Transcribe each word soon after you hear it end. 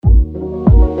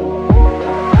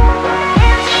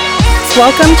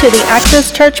Welcome to the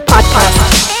Access Church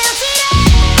Podcast.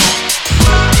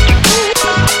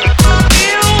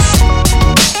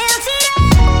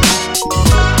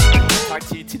 Talk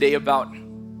to you today about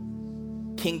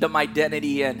kingdom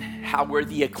identity and how we're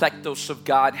the Eklektos of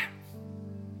God.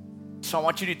 So I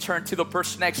want you to turn to the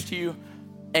person next to you,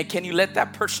 and can you let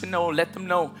that person know, let them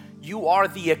know, you are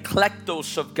the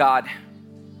Eklektos of God.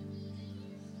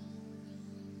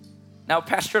 Now,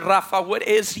 Pastor Rafa, what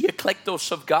is the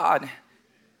Eklektos of God?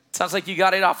 Sounds like you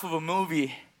got it off of a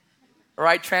movie,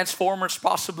 right? Transformers,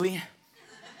 possibly.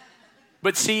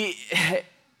 But see,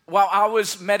 while I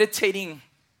was meditating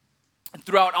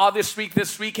throughout all this week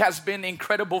has been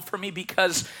incredible for me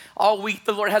because all week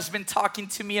the Lord has been talking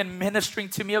to me and ministering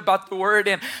to me about the word.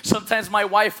 And sometimes my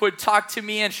wife would talk to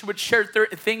me and she would share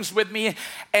things with me.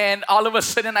 And all of a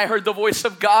sudden I heard the voice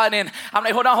of God and I'm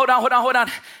like, hold on.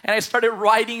 And I started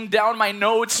writing down my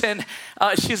notes and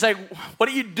she's like, what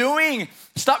are you doing?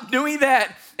 Stop doing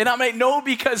that. And I'm like, no,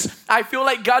 because I feel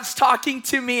like God's talking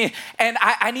to me and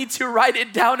I need to write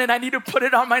it down and I need to put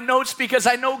it on my notes because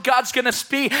I know God's going to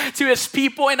speak to his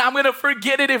people and I'm going to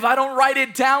forget it if I don't write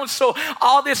it down. So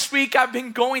all this week I've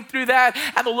been going through that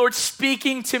and the Lord's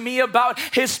speaking to me about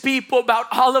his people, about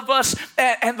all of us.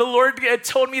 And the Lord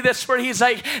told me this word. He's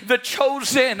like, the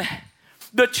chosen.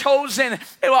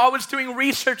 And while I was doing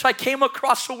research, I came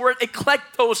across the word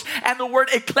Eklektos, and the word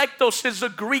Eklektos is a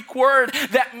Greek word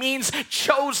that means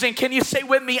chosen. Can you say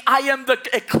with me, I am the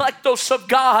Eklektos of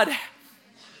God?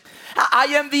 I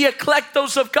am the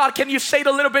Eklektos of God. Can you say it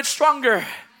a little bit stronger?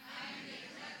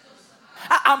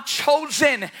 I'm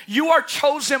chosen. You are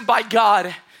chosen by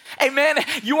God. Amen.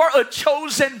 You are a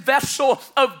chosen vessel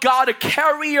of God, a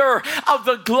carrier of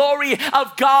the glory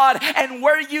of God. And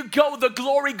where you go, the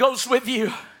glory goes with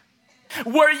you.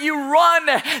 Where you run,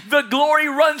 the glory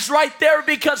runs right there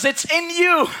because it's in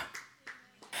you.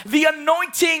 The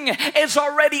anointing is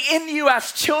already in you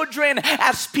as children,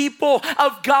 as people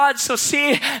of God. So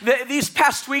see, these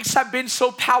past weeks have been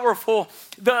so powerful.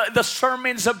 The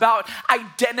sermons about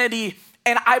identity.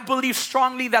 And I believe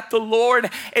strongly that the Lord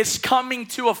is coming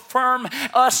to affirm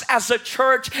us as a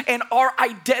church and our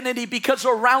identity because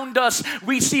around us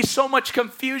we see so much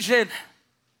confusion.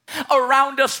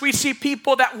 Around us, we see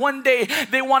people that one day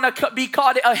they want to be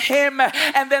called a him,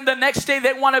 and then the next day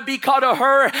they want to be called a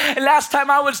her. And last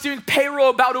time I was doing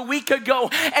payroll about a week ago,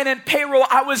 and in payroll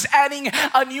I was adding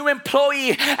a new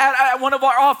employee at one of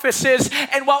our offices.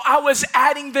 And while I was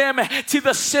adding them to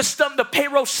the system, the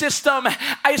payroll system,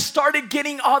 I started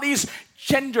getting all these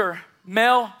gender,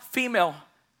 male, female,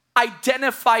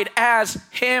 identified as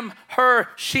him, her,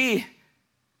 she.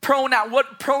 Pronoun,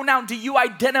 what pronoun do you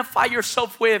identify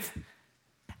yourself with?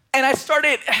 And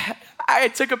I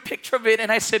took a picture of it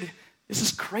and I said, this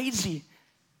is crazy.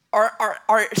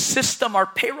 Our system, our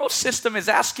payroll system is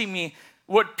asking me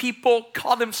what people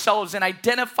call themselves and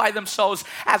identify themselves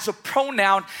as a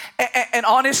pronoun. And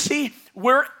honestly,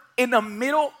 we're in the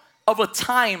middle of a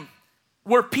time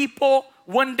where people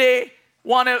one day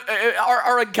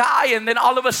are a guy and then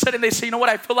all of a sudden they say, you know what,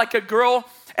 I feel like a girl.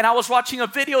 And I was watching a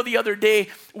video the other day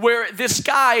where this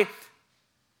guy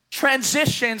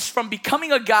transitions from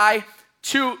becoming a guy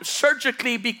to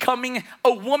surgically becoming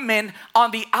a woman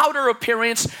on the outer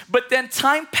appearance, but then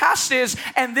time passes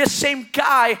and this same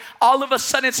guy all of a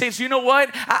sudden says, you know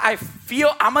what, I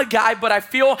feel I'm a guy, but I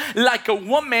feel like a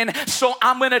woman, so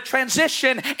I'm going to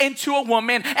transition into a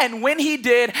woman. And when he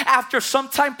did, after some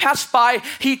time passed by,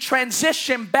 he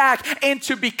transitioned back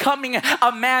into becoming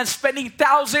a man, spending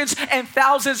thousands and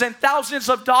thousands and thousands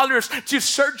of dollars to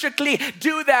surgically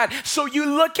do that. So you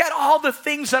look at all the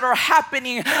things that are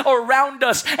happening around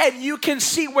us and you can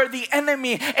see where the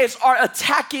enemy is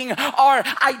attacking our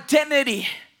identity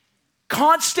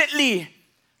constantly.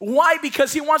 Why?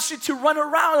 Because he wants you to run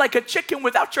around like a chicken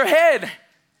without your head.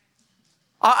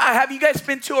 Have you guys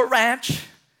been to a ranch?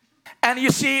 And you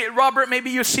see, Robert, maybe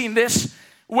you've seen this,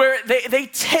 where they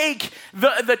take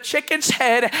the chicken's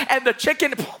head and the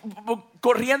chicken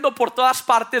corriendo por todas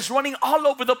partes, running all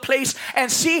over the place.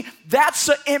 And see, that's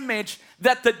the image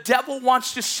that the devil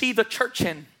wants to see the church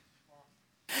in.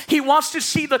 He wants to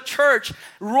see the church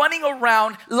running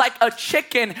around like a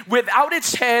chicken without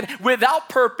its head, without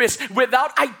purpose,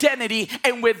 without identity,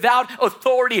 and without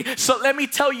authority. So let me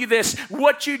tell you this,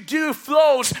 what you do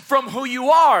flows from who you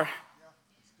are.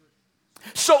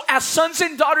 So as sons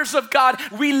and daughters of God,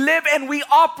 we live and we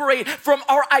operate from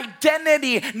our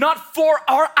identity, not for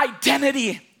our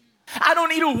identity. I don't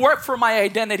need to work for my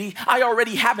identity. I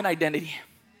already have an identity.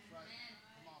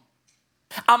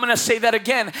 I'm going to say that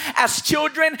again. As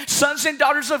children, sons and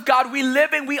daughters of God, we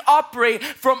live and we operate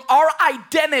from our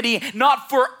identity, not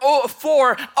for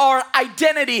our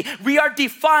identity. We are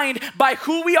defined by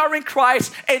who we are in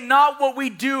Christ and not what we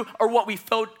do or what we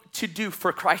failed to do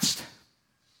for Christ.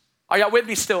 Are y'all with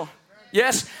me still?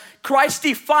 Yes? Christ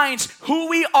defines who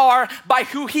we are by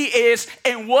who he is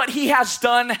and what he has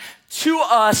done to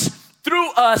us,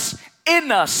 through us,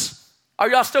 in us. Are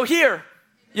y'all still here?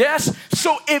 Yes?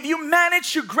 So if you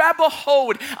manage to grab a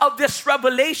hold of this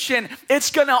revelation,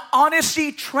 it's going to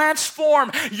honestly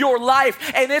transform your life,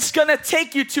 and it's going to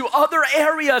take you to other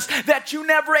areas that you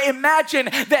never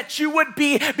imagined that you would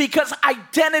be, because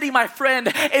identity, my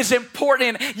friend, is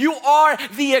important. You are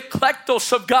the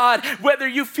Eklektos of God. Whether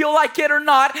you feel like it or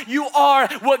not, you are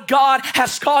what God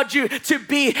has called you to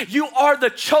be. You are the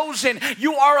chosen.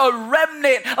 You are a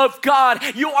remnant of God.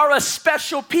 You are a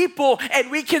special people,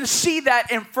 and we can see that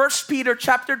in 1 Peter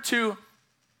chapter 2,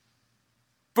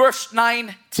 verse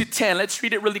 9 to 10. Let's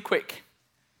read it really quick.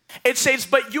 It says,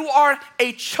 but you are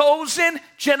a chosen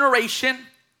generation,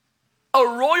 a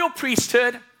royal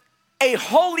priesthood, a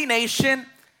holy nation,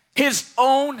 his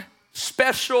own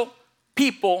special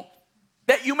people,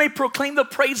 that you may proclaim the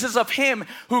praises of him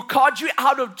who called you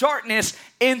out of darkness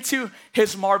into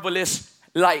his marvelous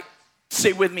light.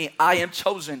 Say with me, I am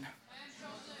chosen.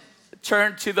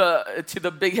 Turn to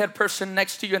the big head person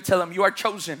next to you and tell them, you are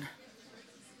chosen.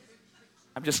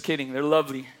 I'm just kidding. They're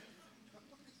lovely.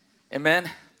 Amen.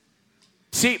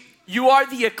 See, you are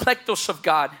the Eklektos of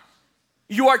God.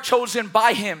 You are chosen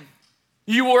by him.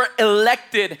 You were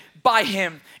elected by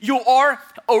him. You are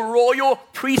a royal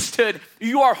priesthood.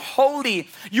 You are holy.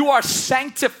 You are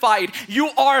sanctified. You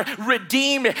are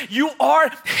redeemed. You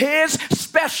are his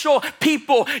special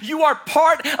people. You are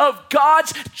part of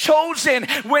God's chosen.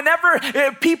 Whenever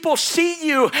people see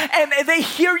you and they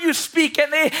hear you speak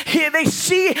and they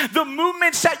see the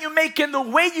movements that you make and the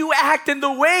way you act and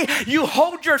the way you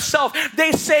hold yourself,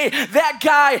 they say, that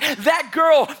guy, that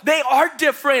girl, they are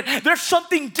different. There's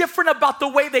something different about the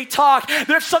way they talk.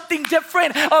 There's something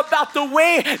different about the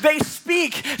way they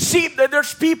speak. See,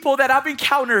 there's people that I've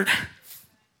encountered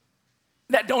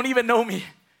that don't even know me.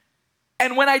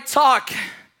 And when I talk,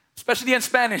 especially in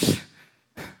Spanish,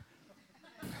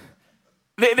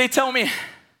 they tell me,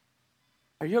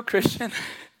 are you a Christian?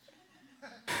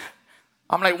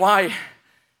 I'm like, why?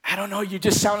 I don't know, you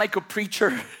just sound like a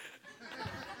preacher.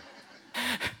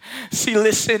 See,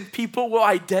 listen, people will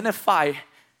identify.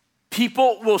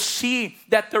 People will see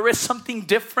that there is something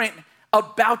different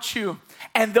about you,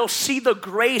 and they'll see the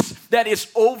grace that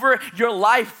is over your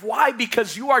life. Why?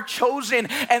 Because you are chosen,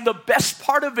 and the best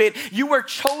part of it, you were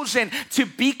chosen to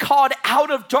be called out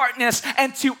of darkness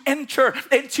and to enter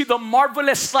into the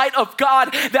marvelous light of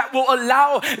God that will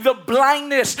allow the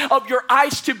blindness of your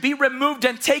eyes to be removed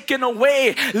and taken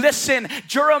away. Listen,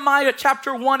 Jeremiah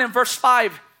chapter 1 and verse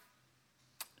 5.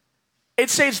 It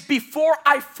says, before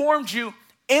I formed you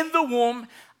in the womb,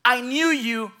 I knew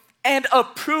you and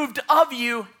approved of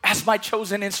you as my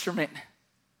chosen instrument.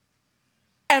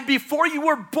 And before you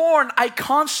were born, I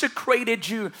consecrated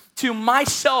you to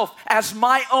myself as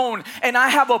my own, and I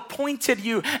have appointed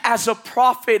you as a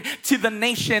prophet to the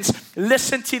nations.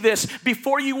 Listen to this.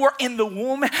 Before you were in the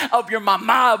womb of your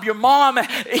mama, of your mom,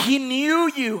 he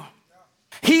knew you.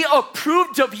 He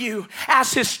approved of you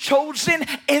as his chosen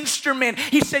instrument.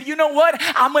 He said, you know what?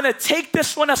 I'm going to take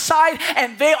this one aside,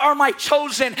 and they are my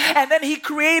chosen. And then he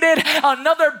created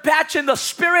another batch in the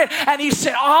spirit, and he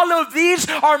said, all of these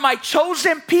are my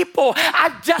chosen people.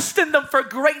 I've destined them for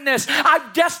greatness.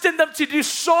 I've destined them to do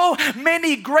so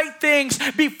many great things.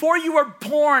 Before you were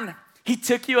born, he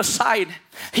took you aside.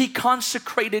 He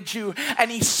consecrated you, and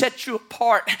he set you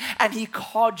apart, and he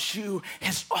called you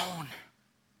his own.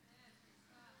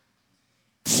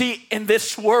 See, in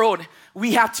this world,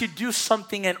 we have to do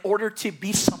something in order to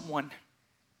be someone.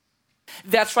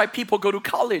 That's why people go to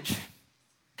college.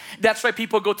 That's why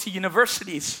people go to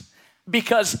universities.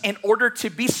 Because in order to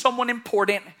be someone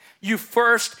important, you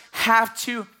first have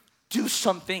to do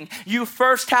something. You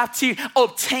first have to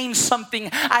obtain something.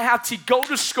 I have to go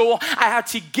to school. I have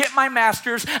to get my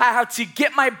master's. I have to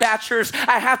get my bachelor's.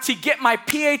 I have to get my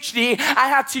PhD. I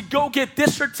have to go get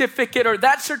this certificate or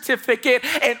that certificate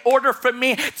in order for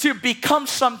me to become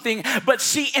something. But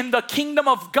see, in the kingdom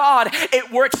of God,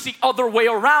 it works the other way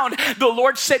around. The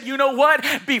Lord said, you know what?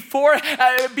 Before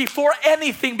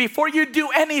anything, before you do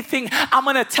anything, I'm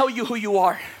going to tell you who you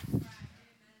are.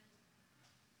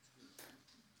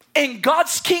 In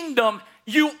God's kingdom,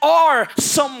 you are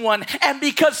someone. And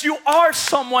because you are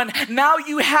someone, now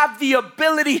you have the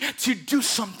ability to do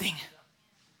something.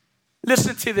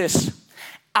 Listen to this.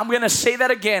 I'm going to say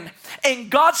that again. In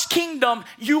God's kingdom,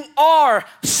 you are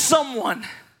someone.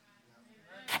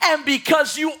 And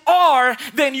because you are,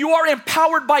 then you are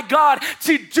empowered by God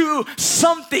to do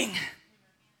something.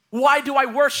 Why do I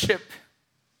worship?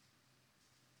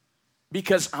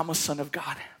 Because I'm a son of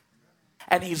God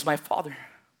and He's my Father.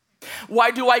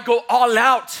 Why do I go all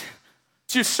out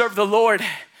to serve the Lord?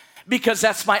 Because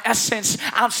that's my essence.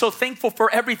 I'm so thankful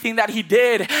for everything that He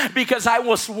did, because I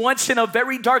was once in a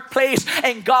very dark place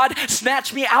and God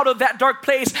snatched me out of that dark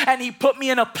place and He put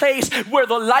me in a place where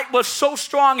the light was so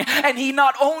strong, and He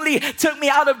not only took me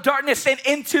out of darkness and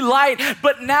into light,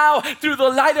 but now through the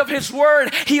light of His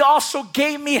word, He also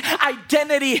gave me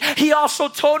identity. He also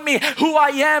told me who I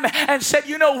am and said,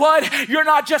 you know what? You're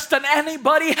not just an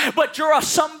anybody, but you're a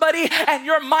somebody, and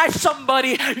you're my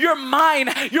somebody. You're mine.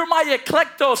 You're my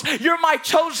Eklektos. You're my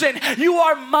chosen. You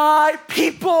are my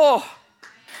people.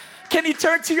 Can you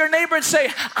turn to your neighbor and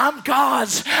say, I'm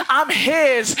God's, I'm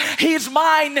His, He's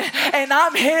mine, and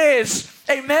I'm His.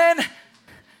 Amen.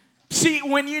 See,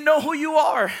 when you know who you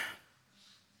are,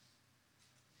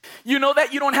 you know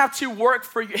that you don't have to work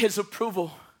for His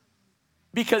approval,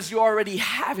 because you already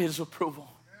have His approval.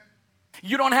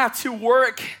 You don't have to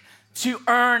work to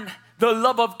earn the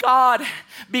love of God,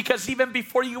 because even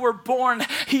before you were born,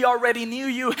 He already knew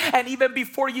you. And even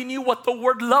before you knew what the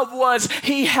word love was,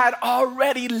 He had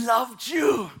already loved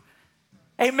you.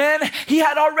 Amen. He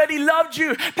had already loved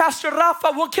you. Pastor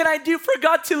Rafa, what can I do for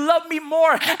God to love me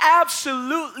more?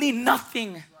 Absolutely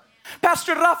nothing.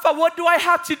 Pastor Rafa, what do I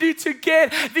have to do to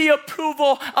get the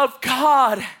approval of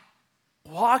God?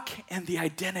 Walk in the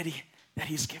identity that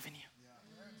He's given you.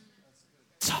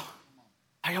 So,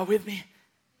 are y'all with me?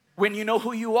 When you know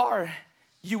who you are,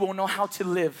 you will know how to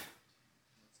live.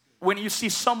 When you see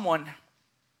someone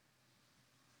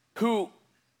who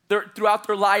throughout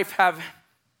their life have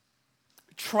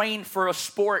trained for a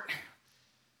sport,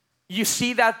 you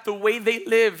see that the way they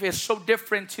live is so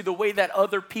different to the way that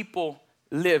other people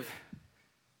live.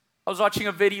 I was watching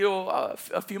a video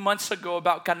a few months ago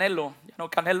about Canelo. You know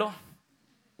Canelo?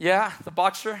 Yeah, the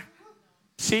boxer.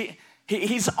 See,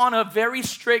 he's on a very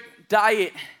strict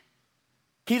diet.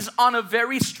 He's on a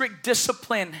very strict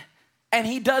discipline, and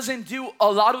he doesn't do a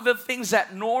lot of the things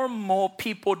that normal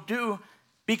people do,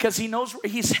 because he knows where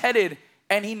he's headed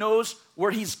and he knows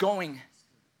where he's going.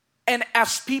 And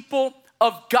as people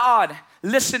of God,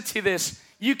 listen to this.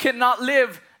 You cannot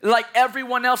live like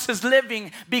everyone else is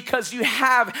living, because you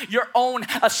have your own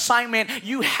assignment.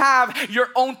 You have your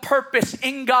own purpose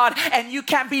in God, and you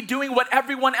can't be doing what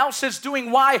everyone else is doing.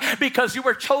 Why? Because you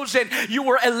were chosen, you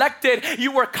were elected,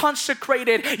 you were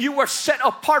consecrated, you were set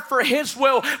apart for His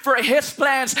will, for His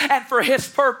plans, and for His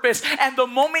purpose. And the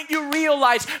moment you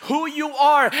realize who you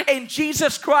are in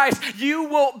Jesus Christ, the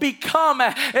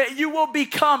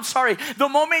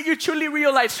moment you truly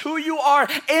realize who you are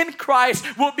in Christ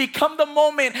will become the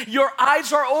moment your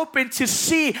eyes are open to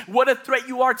see what a threat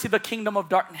you are to the kingdom of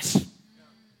darkness.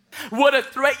 What a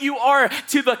threat you are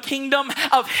to the kingdom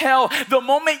of hell. The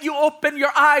moment you open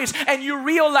your eyes and you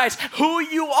realize who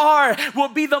you are will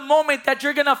be the moment that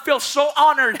you're going to feel so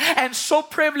honored and so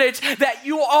privileged that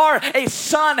you are a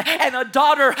son and a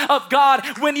daughter of God.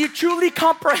 When you truly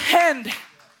comprehend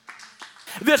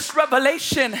this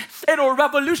revelation, it'll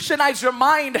revolutionize your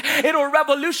mind. It'll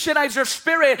revolutionize your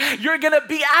spirit. You're going to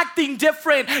be acting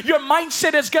different. Your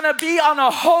mindset is going to be on a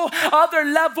whole other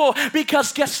level,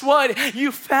 because guess what?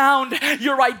 You found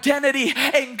your identity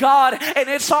in God, and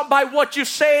it's not by what you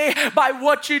say, by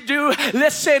what you do.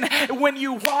 Listen, when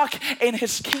you walk in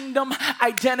His kingdom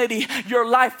identity, your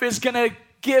life is going to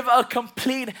give a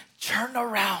complete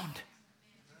turnaround.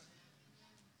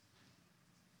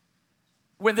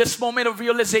 When this moment of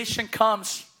realization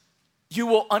comes, you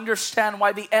will understand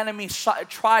why the enemy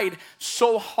tried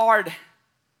so hard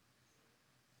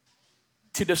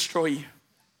to destroy you.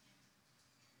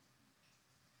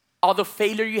 All the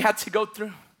failure you had to go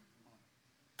through,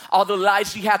 all the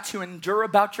lies you had to endure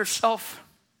about yourself,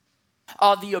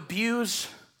 all the abuse,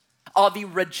 all the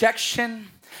rejection,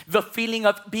 the feeling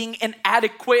of being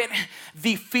inadequate,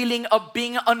 the feeling of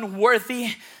being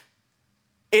unworthy.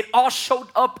 It all showed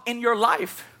up in your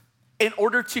life in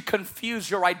order to confuse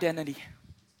your identity.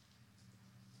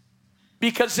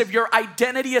 Because if your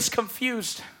identity is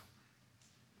confused,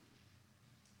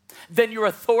 then your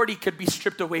authority could be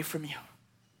stripped away from you.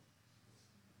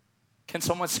 Can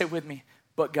someone say with me,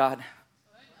 but God?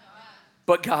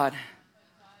 But God.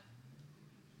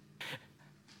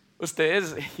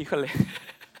 Ustedes, híjole.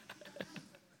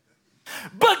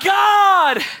 But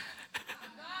God!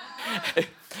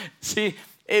 See,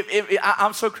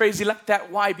 I'm so crazy like that.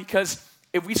 Why? Because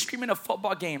if we scream in a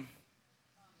football game,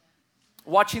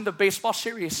 watching the baseball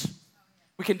series.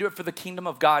 We can do it for the kingdom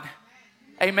of God.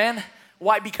 Amen.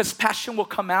 Why? Because passion will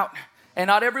come out. And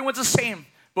not everyone's the same.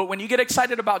 But when you get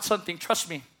excited about something, trust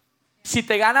me. Si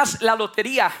te ganas la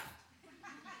lotería,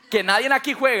 que nadie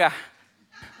aquí juega.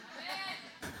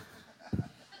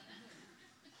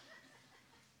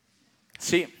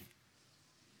 See,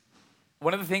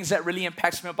 one of the things that really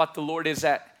impacts me about the Lord is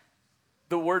that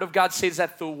the Word of God says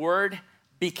that the Word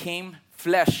became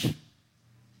flesh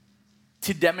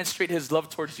to demonstrate His love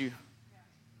towards you,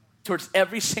 towards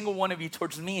every single one of you,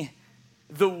 towards me.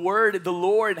 The Word, the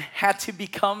Lord had to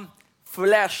become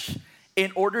flesh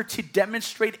in order to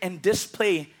demonstrate and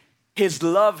display His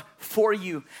love for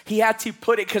you. He had to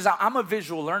put it, because I'm a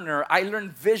visual learner. I learn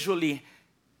visually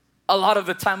a lot of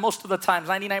the time, most of the times,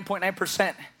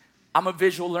 99.9%. I'm a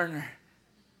visual learner.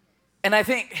 And I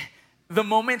think the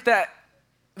moment that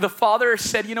the Father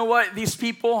said, you know what, these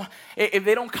people, if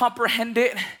they don't comprehend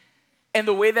it, and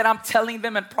the way that I'm telling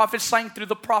them and prophesying through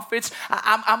the prophets,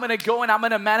 I'm going to go and I'm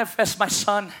going to manifest my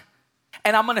Son.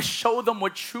 And I'm going to show them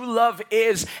what true love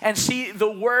is. And see,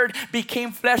 the Word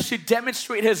became flesh to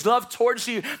demonstrate His love towards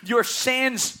you. Your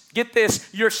sins, get this,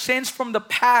 your sins from the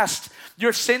past,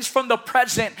 your sins from the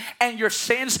present, and your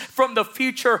sins from the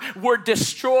future were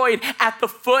destroyed at the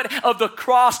foot of the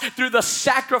cross through the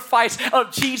sacrifice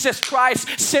of Jesus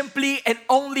Christ, simply and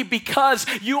only because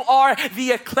you are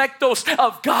the Eklektos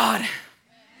of God.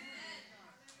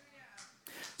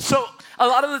 So, a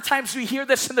lot of the times we hear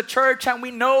this in the church, and we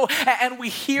know and we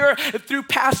hear through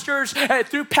pastors, and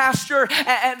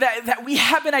that we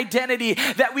have an identity,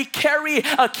 that we carry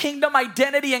a kingdom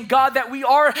identity in God, that we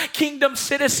are kingdom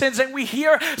citizens, and we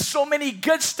hear so many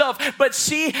good stuff. But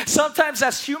see, sometimes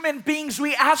as human beings,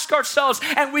 we ask ourselves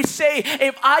and we say,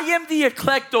 if I am the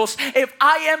Eklektos, if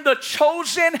I am the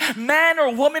chosen man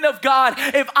or woman of God,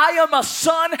 if I am a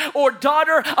son or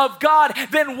daughter of God,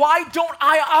 then why don't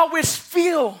I always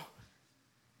feel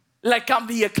like I'm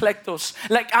the Eklektos,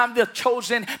 like I'm the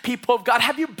chosen people of God?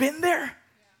 Have you been there?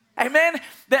 Amen.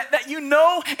 That you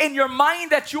know in your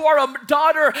mind that you are a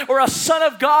daughter or a son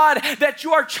of God, that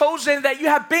you are chosen, that you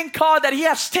have been called, that He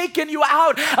has taken you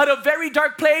out of a very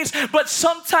dark place. But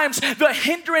sometimes the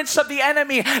hindrance of the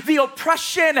enemy, the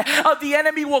oppression of the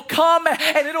enemy will come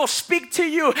and it'll speak to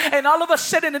you, and all of a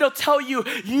sudden it'll tell you,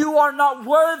 you are not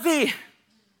worthy.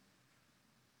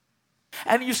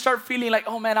 And you start feeling like,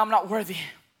 oh man, I'm not worthy.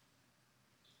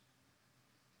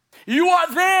 You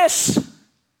are this.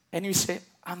 And you say,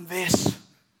 I'm this.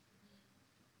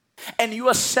 And you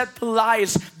accept the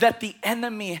lies that the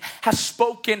enemy has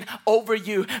spoken over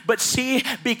you. But see,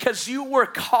 because you were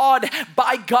called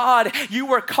by God, you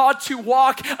were called to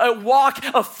walk a walk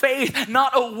of faith,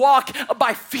 not a walk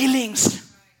by feelings.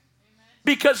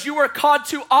 Because you were called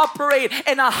to operate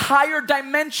in a higher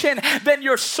dimension than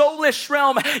your soulish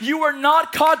realm. You were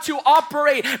not called to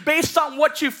operate based on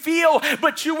what you feel,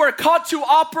 but you were called to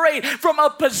operate from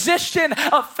a position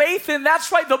of faith. And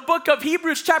that's why the book of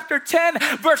Hebrews chapter 10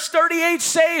 verse 38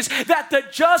 says that the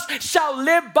just shall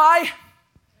live by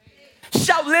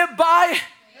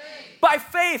by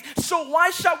faith. So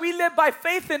why shall we live by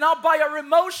faith and not by our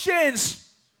emotions?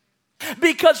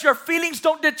 Because your feelings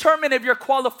don't determine if you're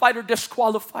qualified or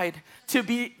disqualified to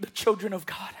be the children of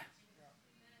God.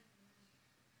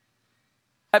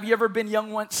 Have you ever been young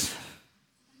once?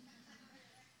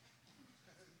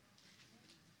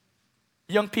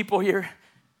 Young people here,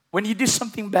 when you do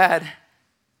something bad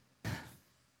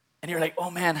and you're like, oh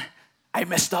man, I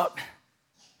messed up.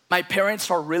 My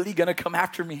parents are really gonna come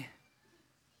after me.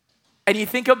 And you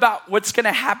think about what's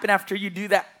gonna happen after you do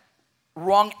that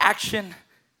wrong action.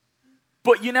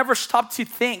 But you never stop to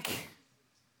think,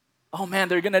 oh man,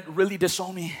 they're going to really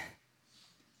disown me.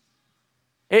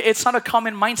 It's not a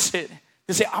common mindset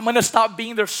to say, I'm going to stop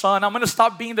being their son. I'm going to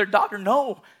stop being their daughter.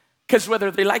 No, because whether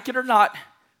they like it or not,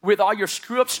 with all your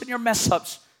screw-ups and your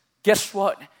mess-ups, guess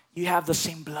what? You have the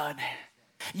same blood.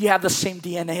 You have the same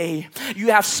DNA.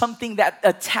 You have something that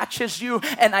attaches you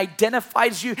and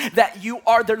identifies you that you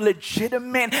are their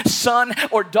legitimate son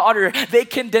or daughter. They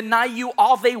can deny you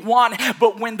all they want,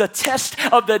 but when the test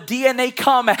of the DNA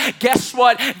come, guess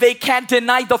what? They can't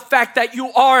deny the fact that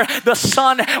you are the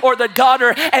son or the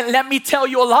daughter. And let me tell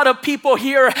you, a lot of people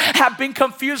here have been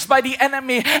confused by the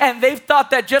enemy, and they've thought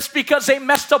that just because they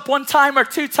messed up one time or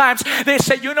two times, they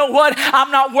say, you know what? I'm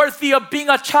not worthy of being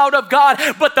a child of God.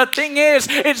 But the thing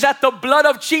is that the blood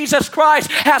of Jesus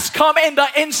Christ has come in the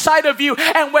inside of you,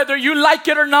 and whether you like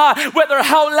it or not, whether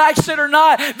hell likes it or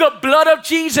not, the blood of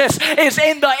Jesus is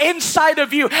in the inside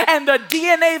of you, and the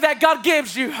DNA that God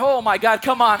gives you, oh my God,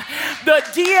 come on, the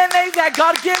DNA that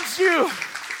God gives you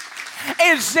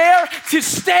is there to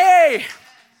stay.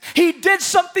 He did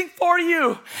something for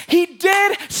you. He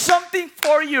did something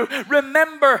for you.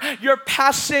 Remember, your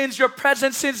past sins, your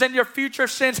present sins, and your future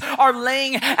sins are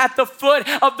laying at the foot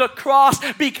of the cross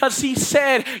because he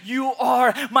said, you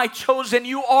are my chosen.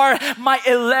 You are my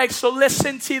elect. So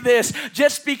listen to this.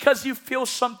 Just because you feel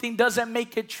something doesn't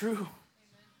make it true.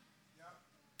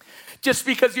 Just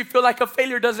because you feel like a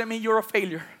failure doesn't mean you're a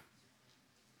failure.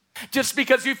 Just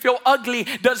because you feel ugly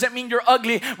doesn't mean you're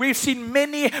ugly. We've seen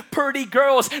many pretty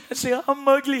girls that say, I'm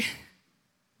ugly.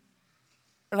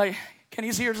 They're like, can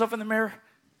you see yourself in the mirror?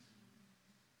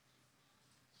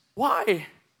 Why?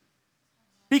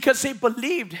 Because they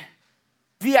believed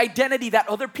the identity that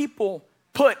other people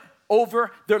put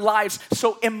over their lives.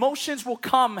 So emotions will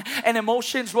come and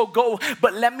emotions will go.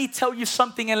 But let me tell you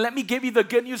something, and let me give you the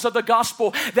good news of the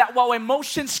gospel, that while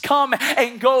emotions come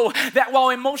and go, that while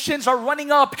emotions are running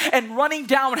up and running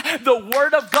down, the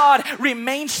word of God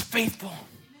remains faithful.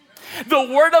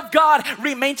 The word of God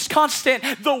remains constant.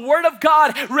 The word of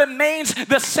God remains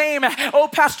the same. Oh,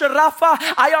 Pastor Rafa,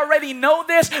 I already know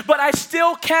this, but I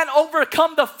still can't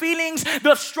overcome the feelings,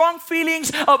 the strong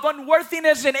feelings of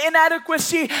unworthiness and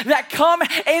inadequacy that come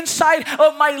inside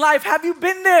of my life. Have you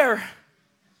been there?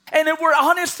 And if we're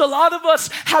honest, a lot of us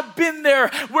have been there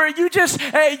where you just,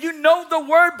 you know the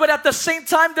word, but at the same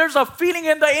time, there's a feeling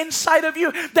in the inside of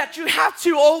you that you have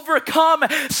to overcome.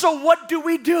 So what do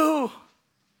we do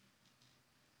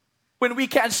when we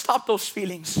can't stop those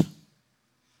feelings?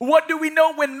 What do we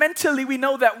know when mentally we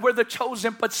know that we're the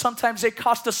chosen, but sometimes it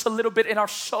costs us a little bit in our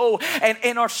soul and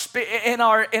in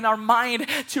our in our mind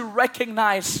to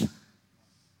recognize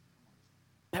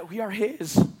that we are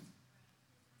His?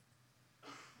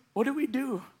 What do we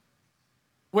do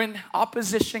when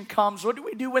opposition comes? What do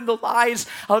we do when the lies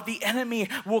of the enemy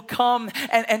will come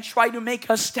and try to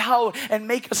make us doubt and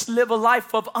make us live a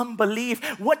life of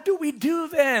unbelief? What do we do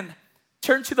then?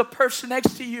 Turn to the person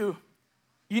next to you.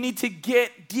 You need to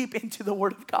get deep into the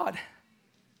Word of God.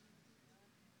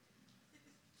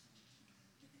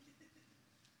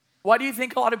 Why do you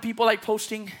think a lot of people like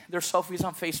posting their selfies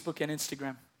on Facebook and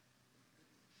Instagram?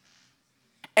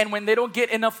 And when they don't get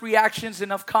enough reactions,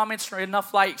 enough comments, or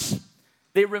enough likes,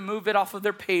 they remove it off of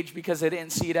their page because they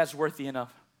didn't see it as worthy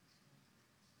enough.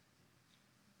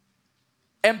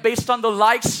 And based on the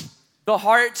likes, the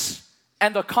hearts,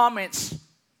 and the comments,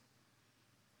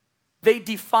 they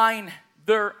define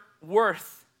their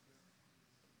worth.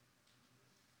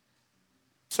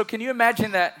 So can you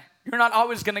imagine that you're not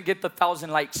always going to get the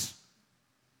 1,000 likes?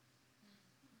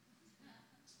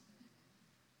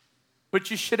 But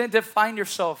you shouldn't define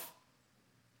yourself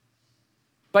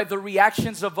by the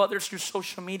reactions of others through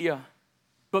social media,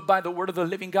 but by the word of the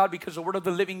living God, because the word of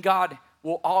the living God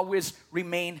will always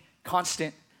remain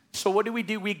constant. So what do?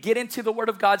 We get into the word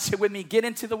of God. Say with me, get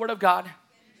into the word of God.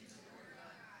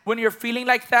 When you're feeling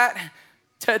like that,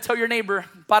 tell your neighbor,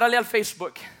 párale al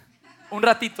Facebook, un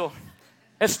ratito.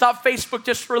 Stop Facebook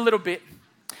just for a little bit.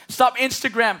 Stop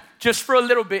Instagram just for a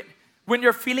little bit. When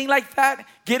you're feeling like that,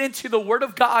 get into the Word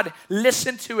of God,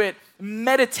 listen to it,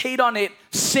 meditate on it,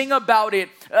 sing about it,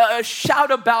 shout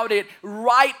about it,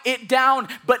 write it down,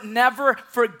 but never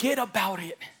forget about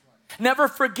it. Never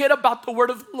forget about the word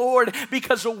of the Lord,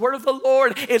 because the word of the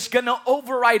Lord is going to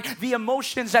override the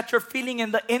emotions that you're feeling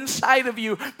in the inside of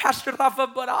you. Pastor Rafa,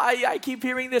 but I keep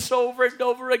hearing this over and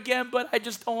over again, but I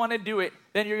just don't want to do it.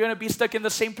 Then you're going to be stuck in the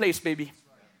same place, baby.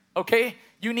 Okay?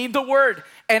 You need the word.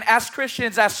 And as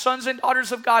Christians, as sons and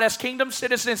daughters of God, as kingdom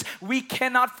citizens, we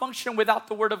cannot function without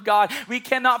the word of God. We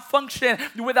cannot function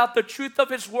without the truth of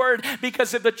his word,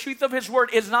 because if the truth of his word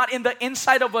is not in the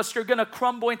inside of us, you're going to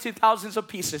crumble into thousands of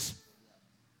pieces.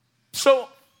 So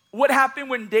what happened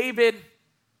when David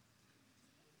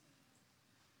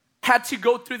had to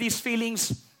go through these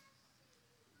feelings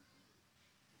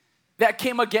that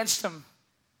came against him?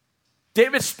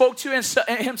 David spoke to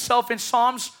himself in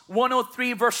Psalms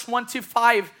 103 verse 1 to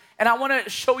 5. And I want to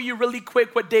show you really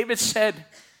quick what David said.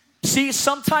 See,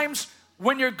 sometimes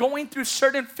when you're going through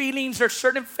certain feelings or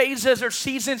certain phases or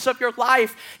seasons of your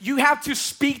life, you have to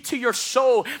speak to your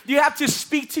soul. You have to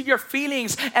speak to your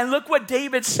feelings. And look what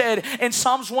David said in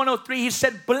Psalms 103. He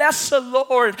said, "Bless the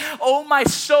Lord, O my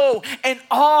soul, and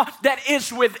all that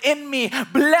is within me.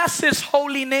 Bless his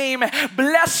holy name.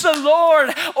 Bless the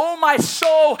Lord, O my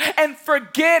soul, and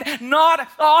forget not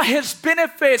all his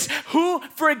benefits, who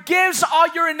forgives all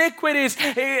your iniquities,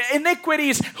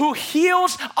 who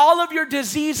heals all of your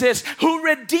diseases, who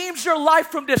redeems your life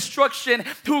from destruction,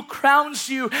 who crowns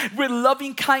you with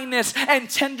loving kindness and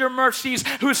tender mercies,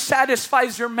 who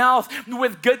satisfies your mouth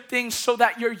with good things so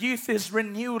that your youth is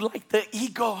renewed like the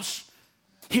eagles."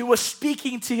 He was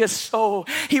speaking to his soul.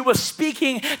 He was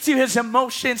speaking to his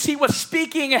emotions. He was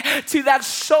speaking to that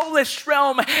soulless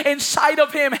realm inside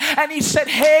of him. And he said,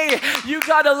 hey, you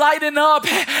got to lighten up.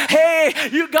 Hey,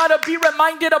 you got to be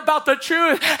reminded about the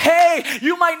truth. Hey,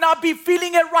 you might not be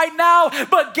feeling it right now,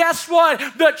 but guess what?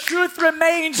 The truth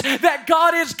remains that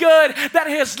God is good, that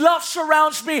his love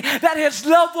surrounds me, that his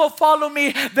love will follow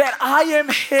me, that I am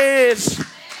his.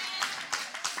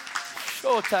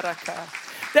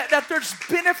 That there's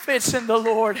benefits in the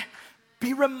Lord.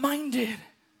 Be reminded.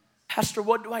 Pastor,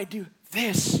 what do I do?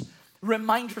 This.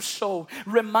 Remind your soul.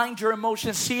 Remind your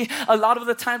emotions. See, a lot of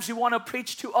the times we want to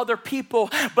preach to other people,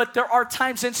 but there are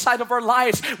times inside of our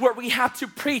lives where we have to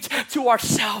preach to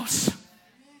ourselves.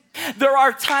 There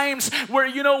are times where,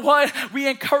 you know what, we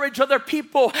encourage other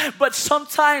people, but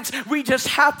sometimes we just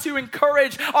have to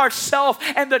encourage ourselves.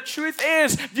 And the truth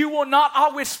is, you will not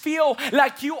always feel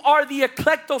like you are the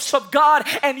Eklektos of God.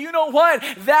 And you know what?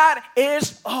 That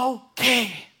is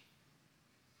okay.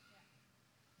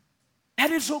 That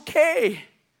is okay.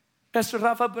 Pastor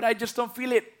Rafa, but I just don't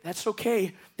feel it. That's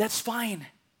okay. That's fine.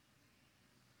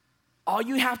 All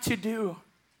you have to do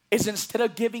is, instead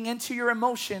of giving into your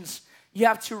emotions, you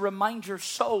have to remind your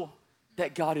soul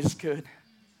that God is good.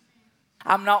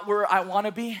 I'm not where I want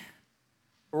to be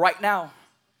right now,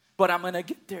 but I'm going to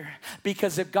get there.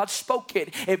 Because if God spoke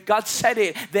it, if God said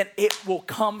it, then it will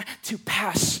come to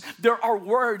pass. There are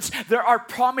words, there are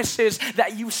promises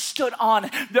that you stood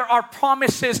on. There are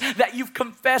promises that you've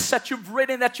confessed, that you've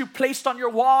written, that you placed on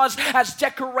your walls as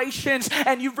decorations.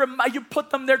 And you put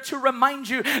them there to remind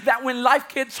you that when life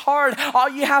gets hard, all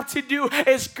you have to do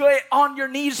is get on your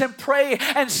knees and pray.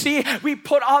 And see, we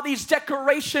put all these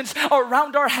decorations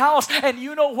around our house. And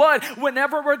you know what?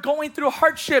 Whenever we're going through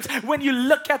hardships, when you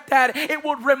look at that, it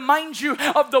will remind you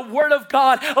of the word of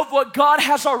God, of what God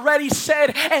has already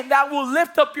said, and that will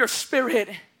lift up your spirit.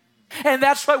 And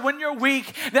that's why when you're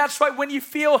weak, that's why when you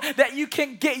feel that you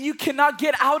cannot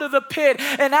get out of the pit,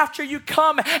 and after you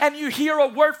come and you hear a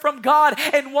word from God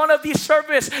in one of these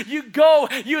services, you go,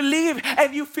 you leave,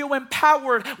 and you feel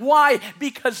empowered. Why?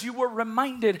 Because you were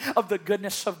reminded of the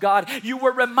goodness of God. You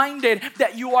were reminded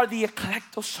that you are the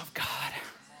Eklektos of God.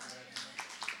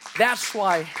 That's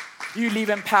why you leave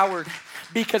empowered,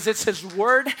 because it's his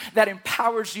word that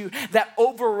empowers you, that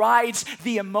overrides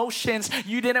the emotions.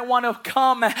 You didn't want to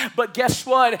come, but guess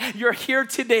what? You're here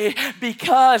today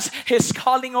because his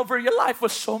calling over your life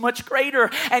was so much greater,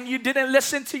 and you didn't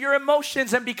listen to your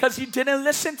emotions. And because you didn't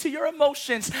listen to your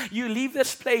emotions, you leave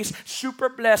this place super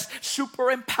blessed,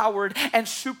 super empowered, and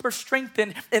super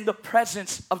strengthened in the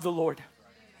presence of the Lord.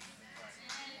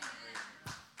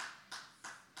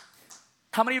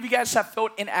 How many of you guys have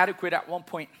felt inadequate at one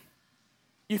point?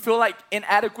 You feel like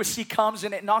inadequacy comes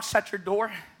and it knocks at your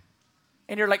door,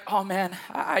 and you're like, oh man,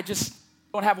 I just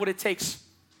don't have what it takes.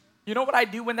 You know what I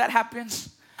do when that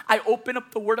happens? I open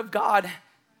up the Word of God,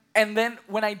 and then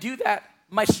when I do that,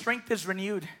 my strength is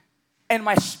renewed and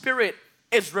my spirit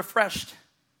is refreshed.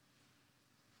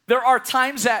 There are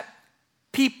times that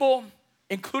people,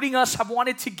 including us, have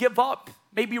wanted to give up.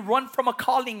 Maybe run from a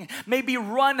calling. Maybe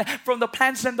run from the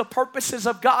plans and the purposes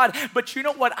of God. But you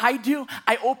know what I do?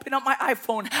 I open up my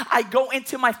iPhone. I go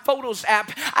into my Photos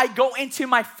app. I go into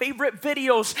my favorite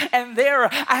videos. And there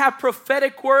I have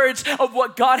prophetic words of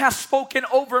what God has spoken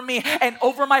over me and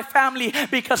over my family.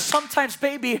 Because sometimes,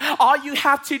 baby, all you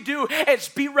have to do is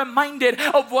be reminded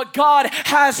of what God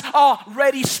has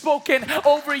already spoken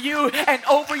over you and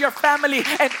over your family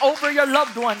and over your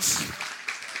loved ones.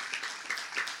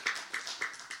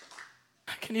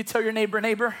 Can you tell your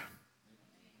neighbor,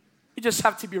 you just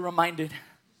have to be reminded.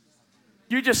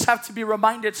 You just have to be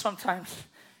reminded sometimes.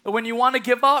 But when you want to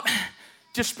give up,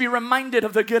 just be reminded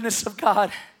of the goodness of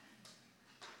God.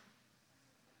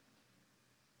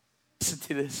 Listen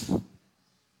to this.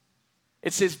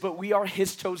 It says, but we are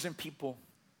his chosen people,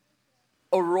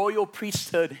 a royal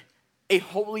priesthood, a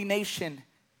holy nation,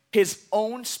 his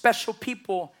own special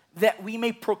people, that we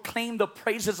may proclaim the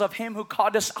praises of him who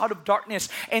called us out of darkness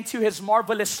into his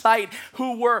marvelous light,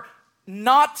 who were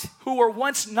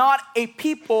once not a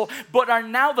people, but are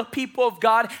now the people of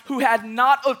God, who had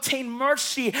not obtained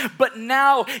mercy, but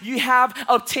now you have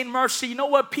obtained mercy. You know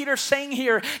what Peter's saying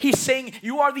here? He's saying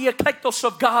you are the Eklektos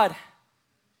of God.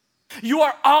 You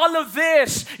are all of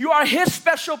this. You are his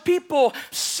special people,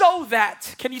 so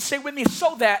that, can you say with me,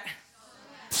 so that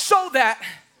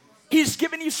he's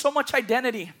given you so much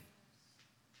identity.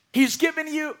 He's given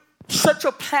you such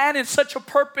a plan and such a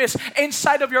purpose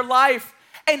inside of your life.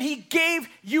 And he gave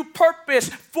you purpose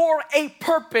for a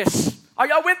purpose. Are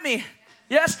y'all with me?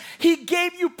 Yes, He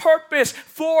gave you purpose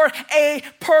for a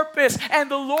purpose.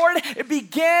 And the Lord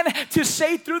began to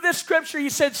say through this scripture, He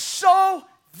said, so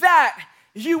that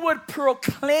you would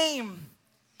proclaim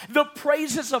the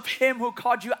praises of Him who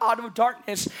called you out of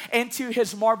darkness into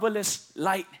His marvelous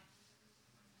light.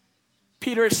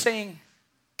 Peter is saying,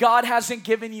 God hasn't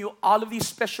given you all of these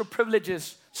special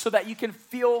privileges so that you can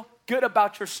feel good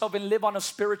about yourself and live on a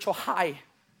spiritual high.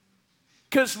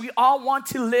 Because we all want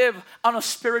to live on a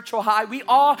spiritual high. We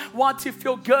all want to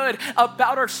feel good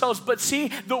about ourselves. But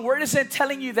see, the Word isn't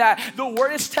telling you that. The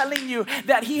Word is telling you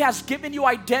that He has given you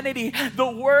identity. The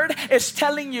Word is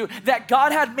telling you that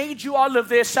God had made you all of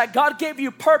this, that God gave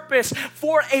you purpose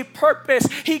for a purpose.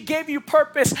 He gave you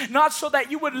purpose not so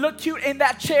that you would look cute in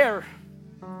that chair.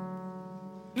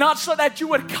 Not so that you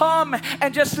would come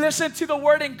and just listen to the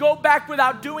Word and go back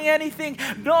without doing anything.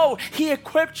 No, He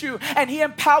equipped you and He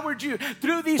empowered you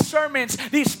through these sermons,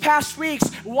 these past weeks.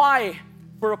 Why?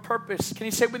 For a purpose. Can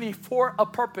you say with me, for a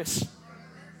purpose?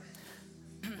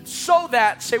 So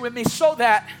that, say with me, so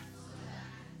that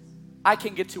I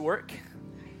can get to work.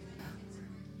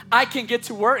 I can get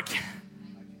to work.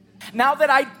 Now that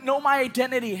I know my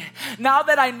identity, now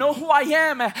that I know who I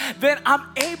am, then I'm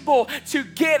able to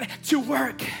get to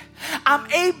work. I'm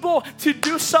able to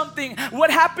do something.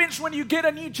 What happens when you get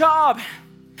a new job?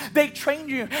 They train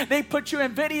you, they put you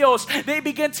in videos, they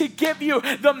begin to give you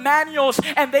the manuals,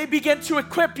 and they begin to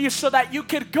equip you so that you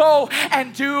could go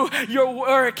and do your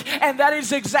work. And that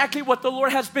is exactly what the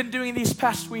Lord has been doing these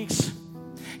past weeks.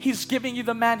 He's giving you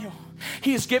the manual.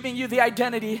 He's giving you the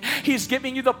identity. He's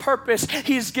giving you the purpose.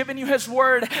 He's giving you His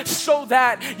Word so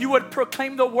that you would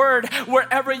proclaim the Word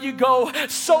wherever you go,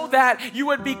 so that you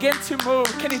would begin to move.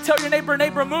 Can you tell your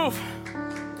neighbor, move?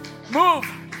 Move.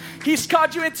 He's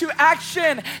called you into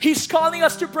action. He's calling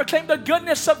us to proclaim the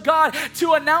goodness of God,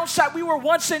 to announce that we were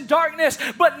once in darkness,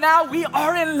 but now we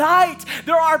are in light.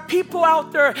 There are people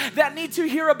out there that need to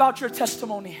hear about your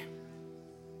testimony.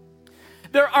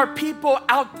 There are people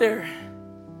out there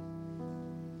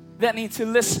that need to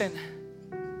listen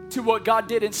to what God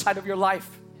did inside of your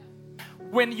life.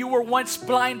 When you were once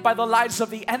blind by the lies of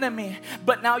the enemy,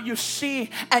 but now you see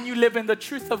and you live in the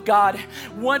truth of God.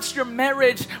 Once your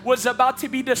marriage was about to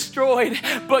be destroyed,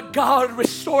 but God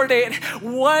restored it.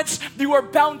 Once you were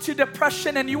bound to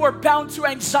depression and you were bound to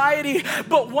anxiety,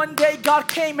 but one day God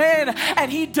came in and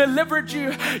He delivered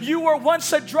you. You were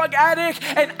once a drug addict,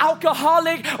 an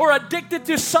alcoholic, or addicted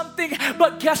to something,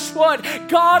 but guess what?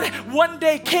 God one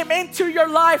day came into your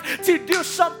life to do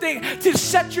something to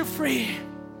set you free.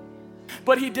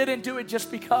 But He didn't do it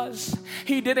just because.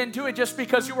 He didn't do it just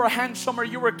because you were handsome or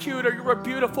you were cute or you were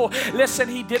beautiful. Listen,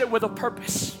 He did it with a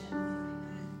purpose.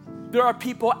 There are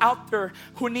people out there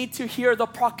who need to hear the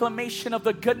proclamation of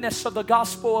the goodness of the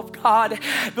gospel of God.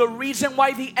 The reason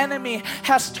why the enemy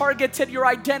has targeted your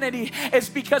identity is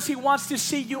because he wants to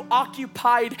see you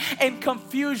occupied in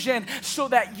confusion so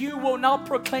that you will not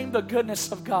proclaim the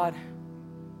goodness of God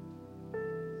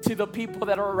to the people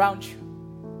that are around you.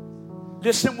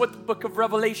 Listen what the book of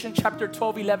Revelation chapter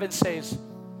 12:11 says.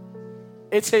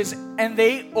 It says, and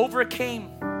they overcame.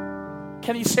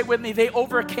 Can you say with me? They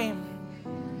overcame.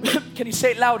 Can you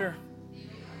say it louder?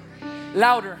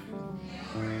 Louder.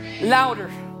 Louder.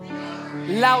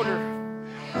 Louder.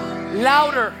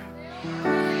 Louder.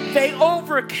 They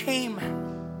overcame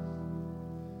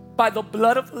by the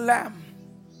blood of the Lamb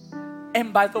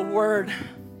and by the word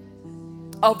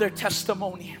of their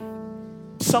testimony.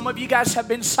 Some of you guys have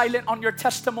been silent on your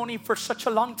testimony for such a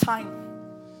long time.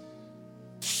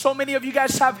 So many of you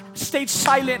guys have stayed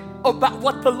silent about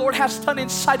what the Lord has done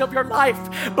inside of your life.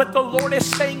 But the Lord is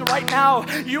saying right now,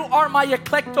 you are my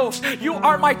Eklektos. You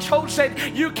are my chosen.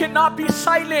 You cannot be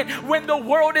silent when the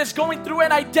world is going through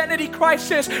an identity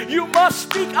crisis. You must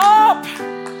speak up.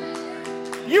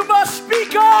 You must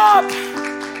speak up.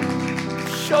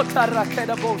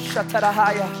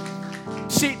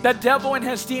 See, the devil and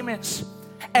his demons,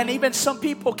 and even some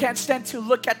people can't stand to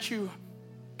look at you,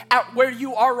 at where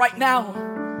you are right now,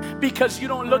 because you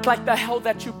don't look like the hell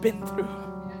that you've been through.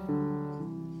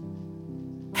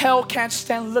 Hell can't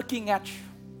stand looking at you.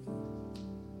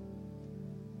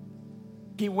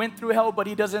 He went through hell, but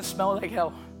he doesn't smell like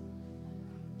hell.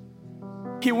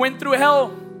 He went through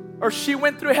hell, or she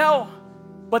went through hell,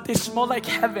 but they smell like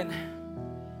heaven.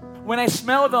 When I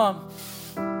smell them,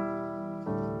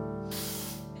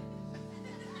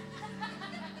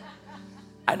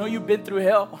 I know you've been through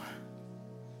hell,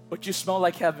 but you smell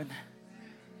like heaven.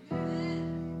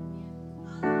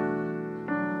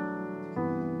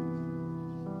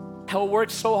 Hell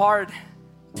works so hard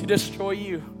to destroy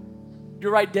you,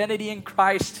 your identity in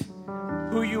Christ,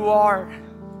 who you are.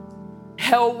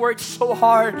 hell works so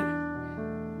hard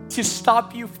to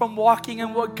stop you from walking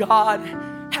in what God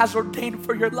has ordained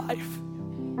for your life.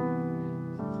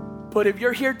 But if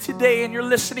you're here today and you're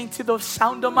listening to the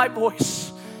sound of my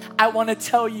voice, I want to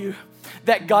tell you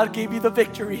that God gave you the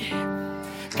victory.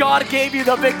 God gave you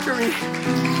the victory.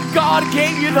 God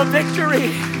gave you the victory.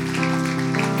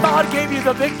 God gave you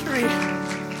the victory.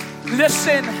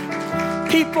 Listen,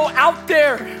 people out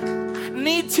there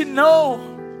need to know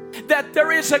that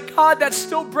there is a God that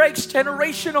still breaks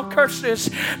generational curses.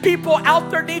 People out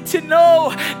there need to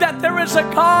know that there is a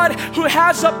God who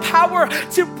has the power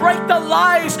to break the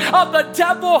lies of the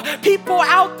devil. People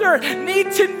out there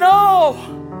need to know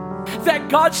that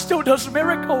God still does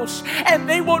miracles, and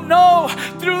they will know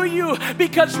through you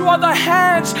because you are the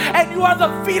hands and you are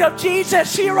the feet of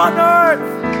Jesus here on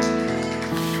earth.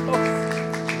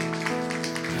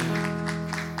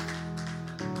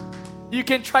 You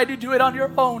can try to do it on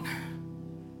your own,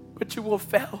 but you will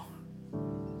fail.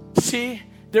 See,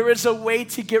 there is a way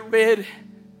to get rid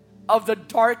of the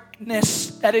darkness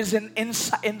that is in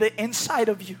the inside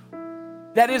of you.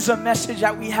 That is a message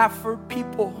that we have for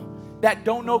people that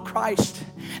don't know Christ,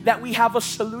 that we have a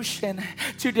solution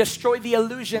to destroy the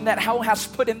illusion that hell has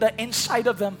put in the inside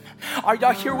of them. Are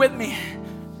y'all here with me?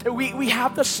 We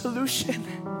have the solution.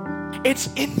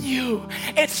 It's in you.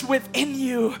 It's within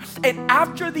you. And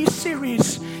after these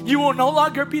series, you will no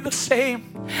longer be the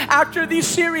same. After these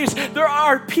series, there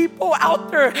are people out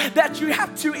there that you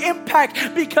have to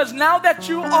impact, because now that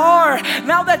you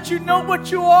know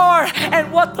what you are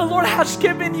and what the Lord has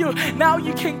given you, now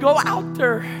you can go out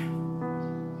there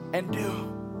and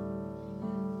do.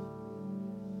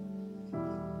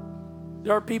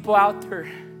 There are people out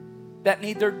there that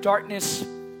need their darkness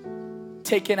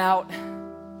taken out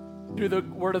through the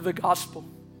word of the gospel.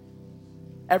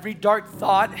 Every dark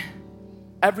thought,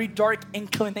 every dark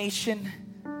inclination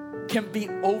can be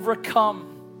overcome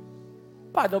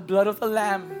by the blood of the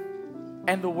Lamb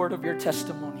and the word of your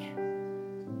testimony.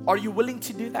 Are you willing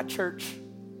to do that, church?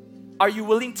 Are you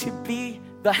willing to be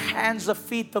the hands, the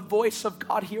feet, the voice of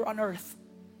God here on earth?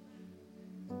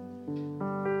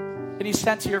 Can you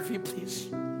stand to your feet, please?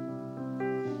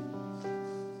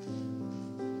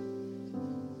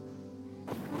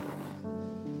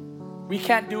 We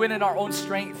can't do it in our own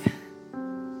strength.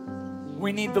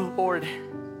 We need the Lord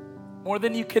more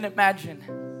than you can imagine.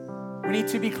 We need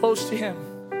to be close to Him.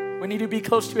 We need to be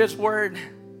close to His word.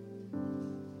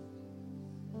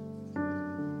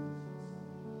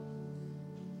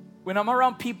 When I'm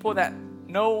around people that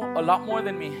know a lot more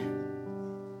than me,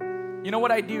 you know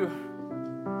what I do?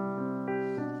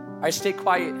 I stay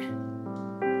quiet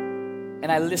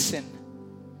and I listen.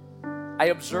 I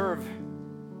observe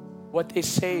what they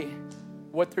say,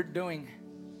 what they're doing.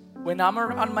 When I'm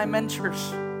around my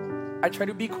mentors, I try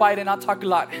to be quiet and not talk a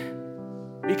lot,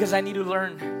 because I need to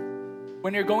learn.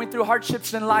 When you're going through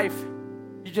hardships in life,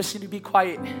 you just need to be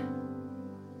quiet.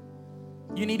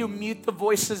 You need to mute the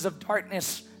voices of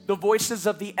darkness, the voices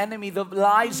of the enemy, the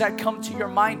lies that come to your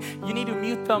mind. You need to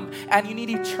mute them, and you need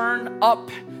to turn up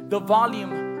the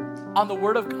volume on the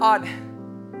word of God.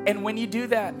 And when you do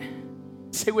that,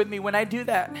 say with me, when I do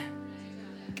that,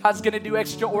 God's going to do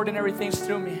extraordinary things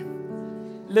through me.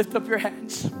 Lift up your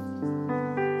hands.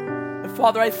 And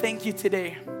Father, I thank you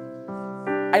today.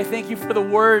 I thank you for the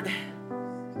word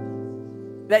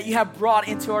that you have brought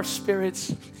into our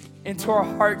spirits, into our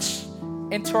hearts,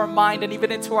 into our mind, and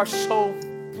even into our soul.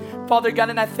 Father God,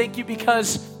 and I thank you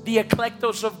because the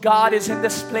Eklektos of God is in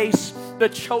this place. The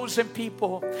chosen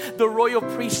people, the royal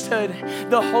priesthood,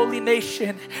 the holy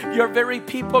nation, your very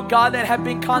people, God, that have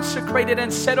been consecrated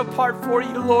and set apart for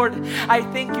you, Lord. I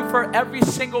thank you for every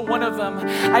single one of them.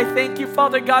 I thank you,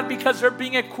 Father God, because they're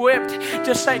being equipped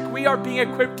just like we are being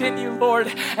equipped in you, Lord.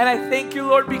 And I thank you,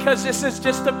 Lord, because this is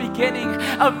just the beginning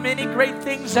of many great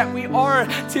things that we are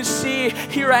to see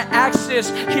here at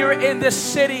Axis, here in this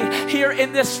city, here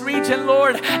in this region,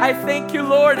 Lord. I thank you,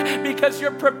 Lord, because you're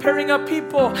preparing a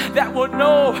people that will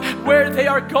know where they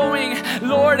are going.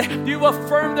 Lord, you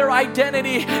affirm their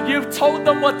identity. You've told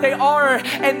them what they are,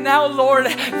 and now, Lord,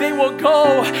 they will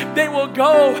go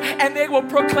and they will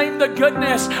proclaim the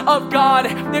goodness of God.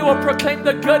 They will proclaim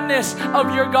the goodness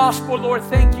of your gospel, Lord.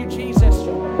 Thank you, Jesus.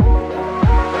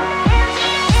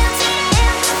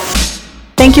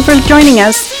 Thank you for joining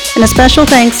us, and a special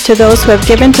thanks to those who have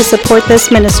given to support this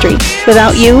ministry.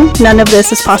 Without you, none of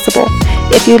this is possible.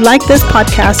 If you like this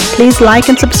podcast, please like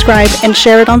and subscribe and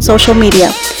share it on social media.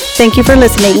 Thank you for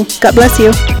listening. God bless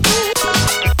you.